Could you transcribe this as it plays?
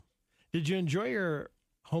Did you enjoy your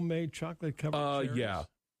homemade chocolate covered cherries? Yeah,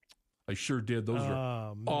 I sure did. Those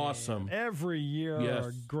are awesome. Every year, Yes.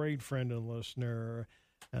 our great friend and listener,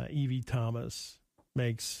 Evie Thomas,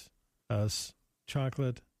 makes us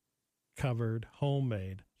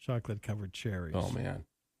homemade chocolate covered cherries. Oh, man.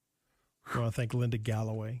 I want to thank Linda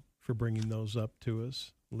Galloway for bringing those up to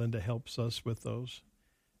us. Linda helps us with those.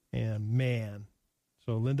 And man,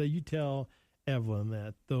 so Linda, you tell Evelyn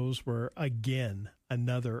that those were, again,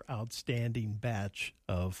 another outstanding batch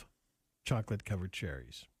of chocolate covered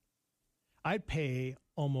cherries. I'd pay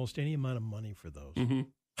almost any amount of money for those. Mm-hmm.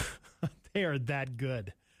 They are that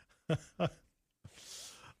good.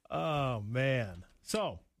 Oh, man.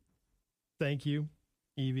 So, thank you,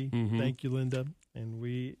 Evie. Mm-hmm. Thank you, Linda. And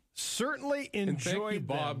we certainly enjoyed And thank you,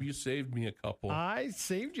 Bob. them. You saved me a couple. I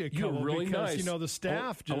saved you a You were couple really because, nice. the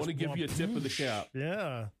staff I want to give you a tip of the cap.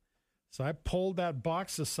 Yeah. So I pulled that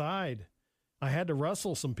box aside. I had to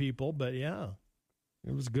wrestle some people, but yeah,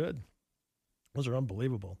 it was good. Those are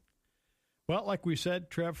unbelievable. Well, like we said,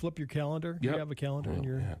 Trev, flip your calendar. Yep. You have a calendar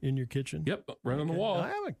in your kitchen? Yep, right on the wall. I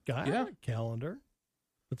have a calendar,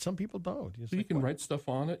 but some people don't. So you can write stuff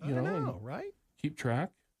on it, I know, and right? keep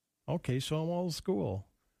track. Okay, so I'm old school.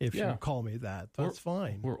 If you call me that, that's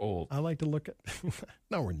fine. We're old. I like to look at.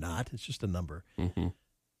 No, we're not. It's just a number. Mm-hmm.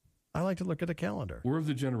 I like to look at a calendar. We're of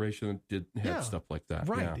the generation that had stuff like that.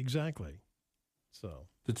 Right, Yeah. exactly. So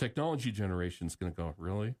The technology generation's going to go,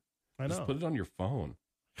 really? I know. Just put it on your phone.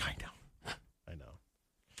 I know.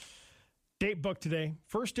 Date book today,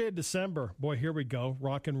 first day of December. Boy, here we go.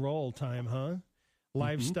 Rock and roll time, huh?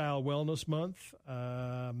 Lifestyle Wellness Month.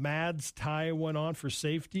 MADS tie one on for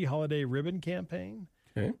safety. Holiday ribbon campaign.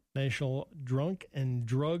 Okay. National Drunk and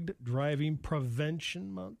Drugged Driving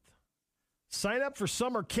Prevention Month. Sign up for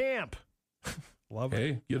summer camp. Love it.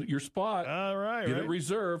 Hey, get your spot. All right. Get it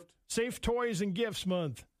reserved. Safe Toys and Gifts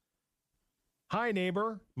Month. Hi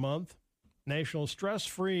Neighbor Month. National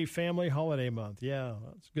Stress-Free Family Holiday Month. Yeah,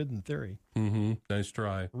 that's good in theory. Mm-hmm. Nice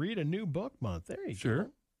try. Read a new book month. There you Sure. go.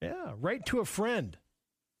 Yeah. Write to a friend.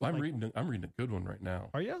 I'm reading a good one right now.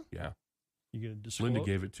 Are you? Yeah. You going to disclose? Linda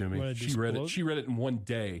gave it to me. She read it. She read it in one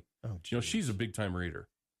day. Oh, she's a big time reader.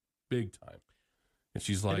 Big time. And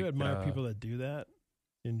she's like, I do admire people that do that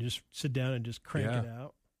and just sit down and just crank it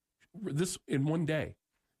out. This in one day.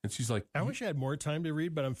 And she's like, I wish I had more time to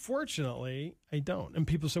read, but unfortunately, I don't. And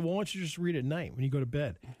people say, well, why don't you just read at night when you go to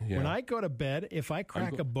bed? Yeah. When I go to bed, if I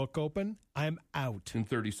crack a book open, I'm out. In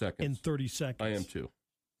 30 seconds. In 30 seconds. I am too.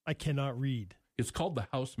 I cannot read. It's called The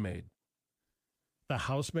Housemaid. The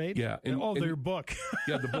Housemaid? Yeah. Their book.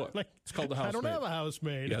 Yeah, the book. It's called The Housemaid. I don't have a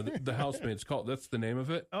housemaid. Yeah, the Housemaid. It's called. That's the name of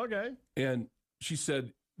it. Okay. And she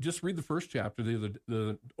said, just read the first chapter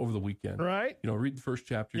over the weekend. Right. Read the first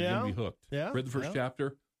chapter. You're going to be hooked. Yeah. Read the first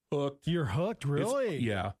chapter. Hooked. You're hooked, really?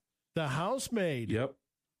 Yeah. The Housemaid. Yep.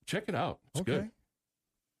 Check it out. It's good.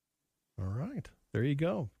 All right. There you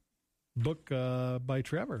go. Book by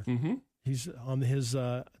Trevor. Mm-hmm. He's on his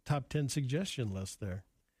top 10 suggestion list there.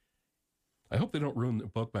 I hope they don't ruin the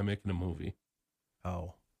book by making a movie.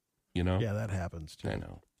 Oh. Yeah, that happens too. I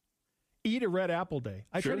know. Eat a red apple day.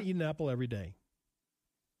 I try to eat an apple every day.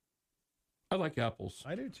 I like apples.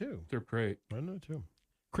 I do too. They're great. I know too.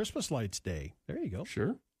 Christmas lights day. There you go.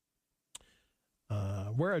 Sure.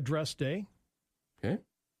 Wear a dress day. Okay.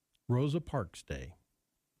 Rosa Parks day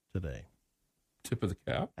today. Tip of the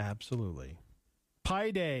cap. Absolutely.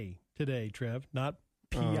 Pie day today, Trev. Not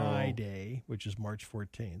P.I. day, which is March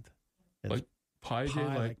 14th. It's like pie day?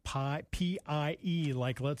 Like pie, P-I-E,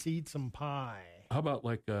 like let's eat some pie. How about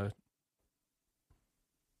like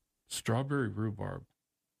strawberry rhubarb?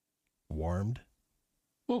 Warmed?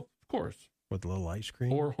 Well, of course. With a little ice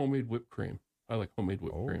cream? Or homemade whipped cream. I like homemade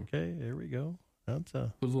whipped cream. Okay, there we go. That's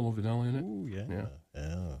Put a little vanilla in it. Ooh,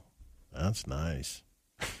 yeah. That's nice.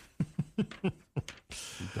 I'm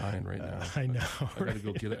dying right now. I know. I gotta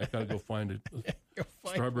go get it. I gotta go find it.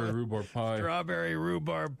 Strawberry rhubarb pie. Strawberry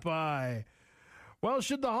rhubarb pie. Well,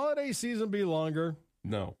 should the holiday season be longer?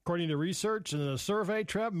 No. According to research and a survey,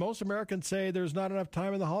 Trev, most Americans say there's not enough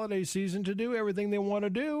time in the holiday season to do everything they want to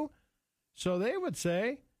do. So they would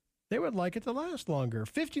say they would like it to last longer.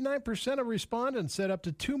 59% of respondents said up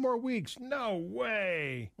to 2 more weeks. No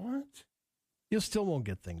way. What? You still won't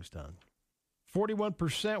get things done.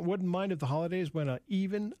 41% wouldn't mind if the holidays went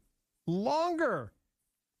even longer.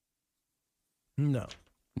 No.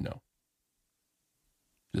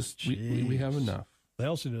 Just we have enough. They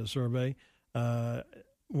also did a survey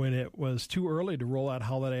when it was too early to roll out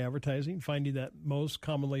holiday advertising, finding that most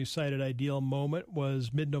commonly cited ideal moment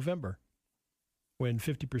was mid-November, when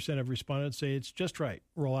 50% of respondents say it's just right,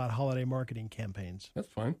 roll out holiday marketing campaigns.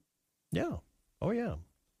 That's fine. Yeah. Oh, yeah.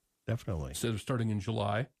 Definitely. instead of starting in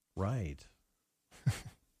July. Right.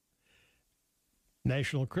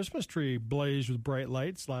 National Christmas tree blazed with bright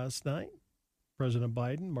lights last night. President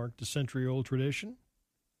Biden marked a century-old tradition.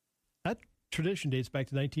 That tradition dates back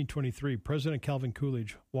to 1923. President Calvin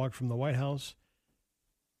Coolidge walked from the White House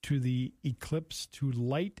to the eclipse to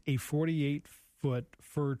light a 48-foot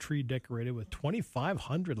fir tree decorated with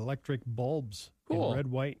 2,500 electric bulbs Cool. in red,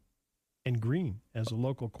 white, and green as a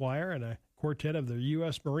local choir and a quartet of the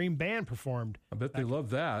U.S. Marine Band performed. I bet they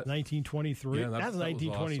love that. 1923. Yeah, That's that was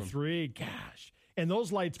 1923. Gosh. And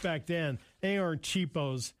those lights back then, they aren't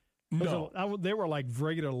cheapos. No. They were like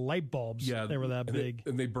regular light bulbs. Yeah, They were that and big.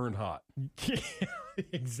 and they burned hot.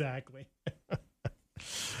 Exactly.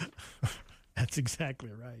 That's exactly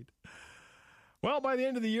right. Well, by the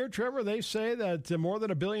end of the year, Trevor, they say that more than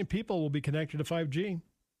 1 billion people will be connected to 5G.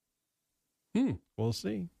 We'll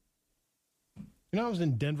see. You know, I was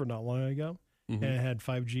in Denver not long ago, and I had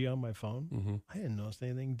 5G on my phone. I didn't notice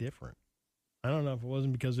anything different. I don't know if it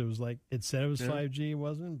wasn't because it was like it said it was 5G, it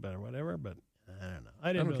wasn't, but whatever. But I don't know.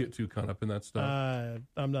 I don't get too caught up in that stuff.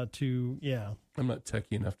 I'm not too. Yeah. I'm not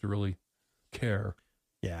techie enough to really care.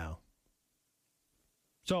 Yeah.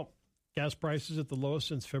 So, gas prices at the lowest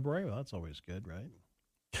since February. Well, that's always good, right?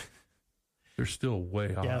 They're still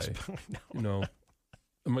way high. No. You know,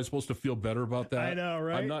 am I supposed to feel better about that? I know,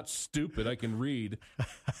 right? I'm not stupid. I can read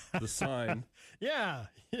the sign. Yeah.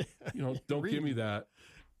 You know, don't give me that.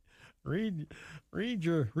 Read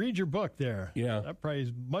your book there. Yeah. That probably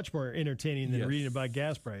is much more entertaining than reading about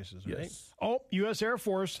gas prices, right? Yes. Oh, U.S. Air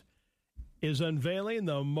Force is unveiling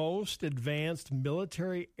the most advanced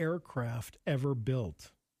military aircraft ever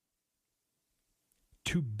built.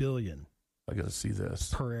 $2 billion I got to see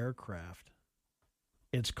this. per aircraft.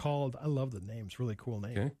 It's called, I love the name, it's a really cool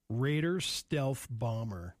name, Okay. Raider Stealth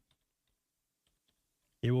Bomber.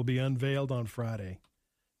 It will be unveiled on Friday.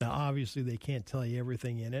 Now, obviously, they can't tell you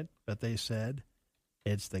everything in it, but they said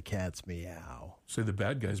it's the cat's meow. Say the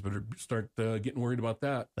bad guys better start getting worried about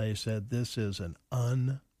that. They said this is an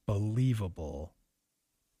unbelievable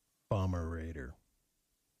bomber raider.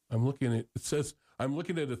 I'm looking at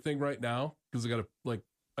a thing right now because I got like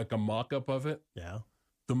a mock-up of it. Yeah.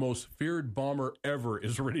 The most feared bomber ever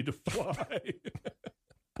is ready to fly.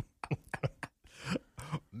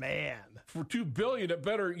 Man. For $2 billion, it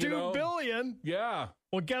better, you know. $2 billion? Yeah.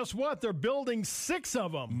 Well, guess what? They're building 6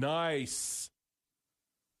 of them. Nice.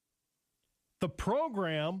 The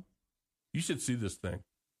program. You should see this thing.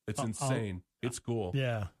 It's insane. It's cool.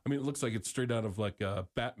 Yeah. I mean, it looks like it's straight out of like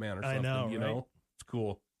Batman or something. I know, you right? know? It's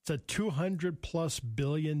cool. It's a $200+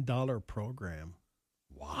 billion program.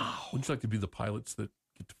 Wow. Wouldn't you like to be the pilots that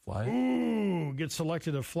get to fly? Ooh, get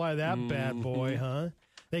selected to fly that bad boy, huh?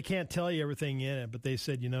 They can't tell you everything in it, but they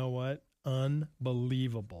said, you know what?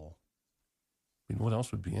 Unbelievable. I mean, what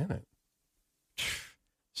else would be in it?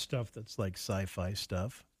 Stuff that's like sci-fi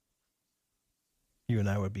stuff. You and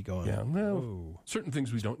I would be going, Yeah, well, ooh. certain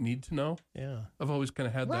things we don't need to know. Yeah. I've always kind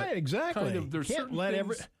of had that. Right, exactly. Kind of, there's Can't certain let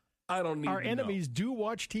things I don't need our to enemies know. do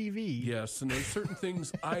watch TV. Yes, and there's certain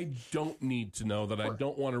things I don't need to know that I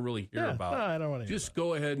don't want to really hear Yeah, about. no, I don't want to hear Just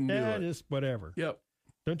go ahead and do Yeah, it. just whatever. Yep.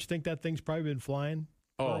 Don't you think that thing's probably been flying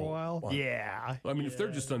for a while? well, Yeah. I mean, if they're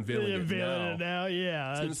just unveiling it now, yeah.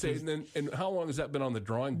 I was going to say, and how long has that been on the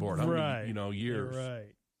drawing board? How Right. many, years? You're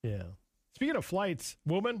right. Yeah. Speaking of flights,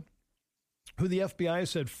 woman who the FBI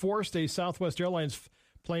said forced a Southwest Airlines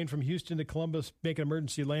plane from Houston to Columbus make an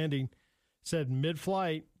emergency landing, said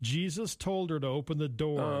mid-flight, Jesus told her to open the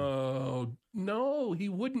door. Oh, no, he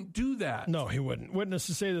wouldn't do that. No, he wouldn't.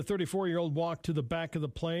 Witnesses say the 34-year-old walked to the back of the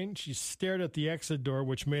plane. She stared at the exit door,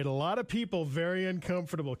 which made a lot of people very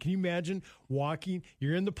uncomfortable. Can you imagine walking?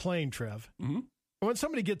 You're in the plane, Trev. Mm-hmm. When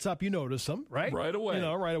somebody gets up, you notice them, right? Right away.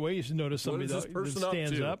 Right away. You should notice somebody is this that person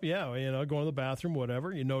stands up to? Yeah, going to the bathroom,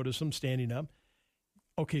 whatever. You notice them standing up.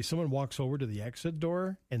 Okay, someone walks over to the exit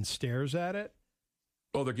door and stares at it.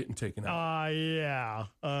 Oh, they're getting taken out. Yeah.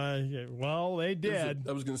 Well, they did.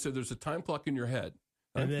 I was going to say, there's a time clock in your head.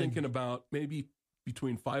 I'm thinking about maybe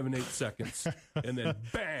between 5 and 8 seconds, and then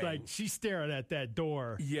bang. Like she's staring at that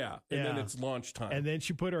door. Yeah, and then it's launch time. And then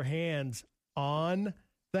she put her hands on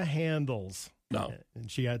the handles. No. And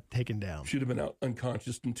she got taken down. Should have been out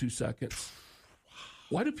unconscious in 2 seconds.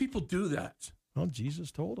 Why do people do that? Well, Jesus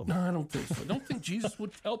told him. No, I don't think so. I don't think Jesus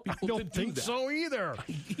would tell people to do that. I don't think so either.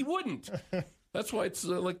 He wouldn't. That's why it's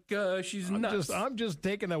she's nuts. I'm just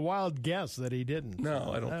taking a wild guess that he didn't.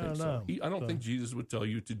 No, I don't think so. know. I don't think Jesus would tell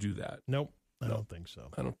you to do that. Nope, I don't think so.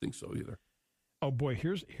 I don't think so either. Oh boy,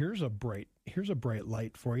 here's a bright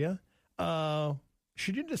light for you.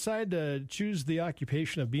 Should you decide to choose the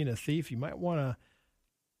occupation of being a thief, you might want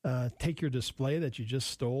to take your display that you just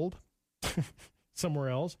stole somewhere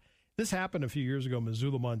else. This happened a few years ago in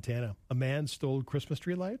Missoula, Montana. A man stole Christmas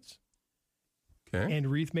tree lights and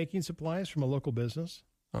wreath-making supplies from a local business.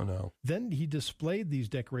 Oh, no. Then he displayed these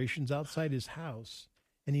decorations outside his house,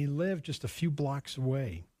 and he lived just a few blocks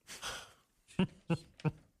away.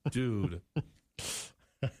 Dude.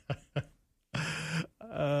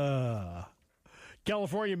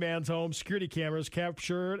 California man's home security cameras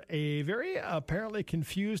captured a very apparently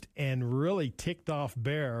confused and really ticked off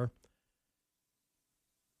bear.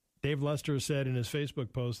 Dave Lester said in his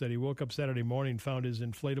Facebook post that he woke up Saturday morning, found his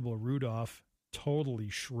inflatable Rudolph totally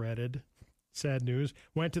shredded. Sad news.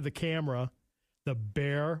 Went to the camera. The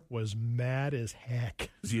bear was mad as heck.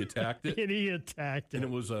 He attacked it? And he attacked it. And it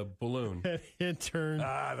was a balloon. It turned...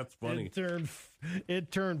 that's funny.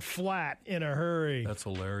 It turned flat in a hurry. That's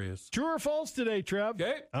hilarious. True or false today, Trev?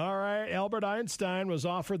 Okay. All right. Albert Einstein was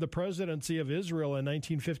offered the presidency of Israel in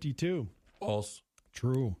 1952. False.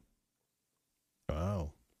 True.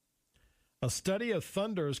 Wow. A study of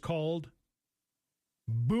thunder is called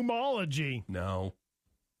boomology. No.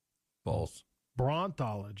 False.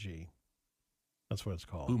 Brontology. That's what it's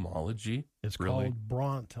called. Boomology? It's really? called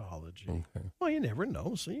brontology. Okay. Well, you never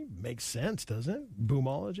know. See, makes sense, doesn't it?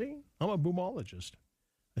 Boomology. I'm a boomologist.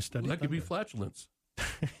 I study That could be thunder. flatulence.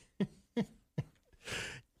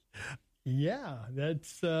 Yeah,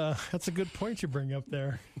 that's a good point you bring up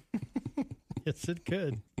there. Yes, it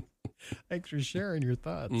could. Thanks for sharing your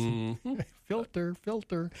thoughts. Mm-hmm. Filter.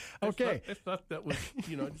 Okay. I thought that was,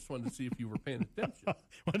 I just wanted to see if you were paying attention.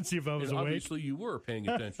 Want to see if I was And awake? obviously you were paying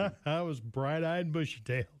attention. I was bright-eyed and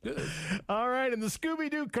bushy-tailed. Good. All right, in the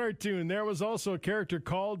Scooby-Doo cartoon, there was also a character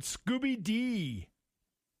called Scooby-Dee.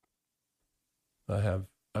 I'm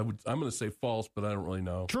going to say false, but I don't really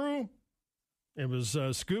know. True. It was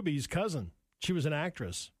Scooby's cousin. She was an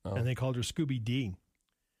actress, and they called her Scooby-Dee.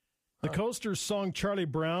 The Coasters' song Charlie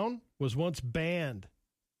Brown was once banned.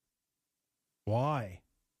 Why?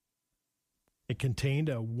 It contained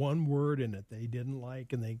a one word in it they didn't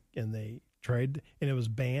like, and they tried, and it was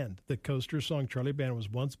banned. The Coasters' song Charlie Brown was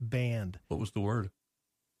once banned. What was the word?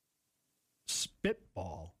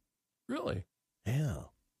 Spitball. Really? Yeah.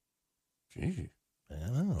 Gee. I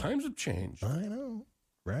know. Times have changed. I know.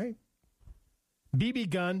 Right? BB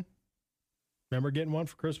gun. Remember getting one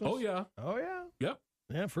for Christmas? Oh, yeah. Oh, yeah. Yep.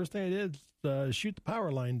 Yeah, first thing I did is shoot the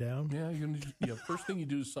power line down. Yeah, first thing you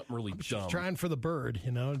do is something really dumb. Trying for the bird,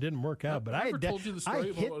 it didn't work out. But I never told you the story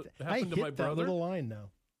about what happened to my that brother. little line now.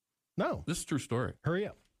 No. This is a true story. Hurry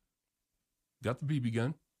up. Got the BB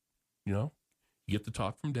gun. You get to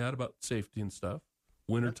talk from Dad about safety and stuff.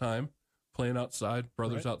 Wintertime, playing outside.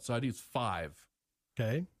 Brother's outside. He's 5.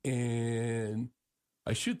 Okay. And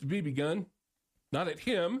I shoot the BB gun, not at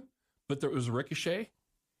him, but there was a ricochet,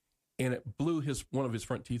 and it blew one of his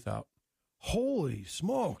front teeth out. Holy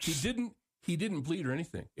smokes. He didn't bleed or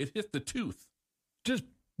anything. It hit the tooth. Just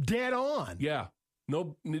dead on. Yeah.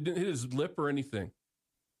 No, it didn't hit his lip or anything.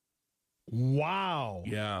 Wow.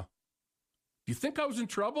 Yeah. Do you think I was in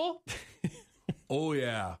trouble? Oh,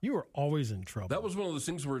 yeah. You were always in trouble. That was one of those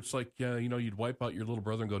things where it's like, you'd wipe out your little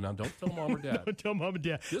brother and go, now don't tell Mom or Dad. Don't tell Mom and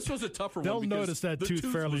Dad. This was a tougher They'll one because notice that the tooth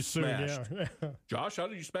fairly was soon. smashed. Yeah. Josh, how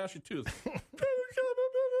did you smash your tooth?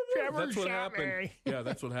 That's what happened. Yeah,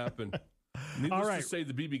 that's what happened. Needless to say,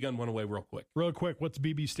 the BB gun went away real quick. Real quick, what's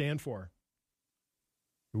BB stand for?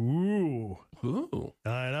 Ooh.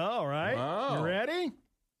 I know, right? Wow. You ready?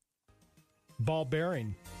 Ball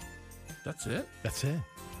bearing. That's it? That's it.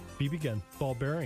 BB gun, ball bearing.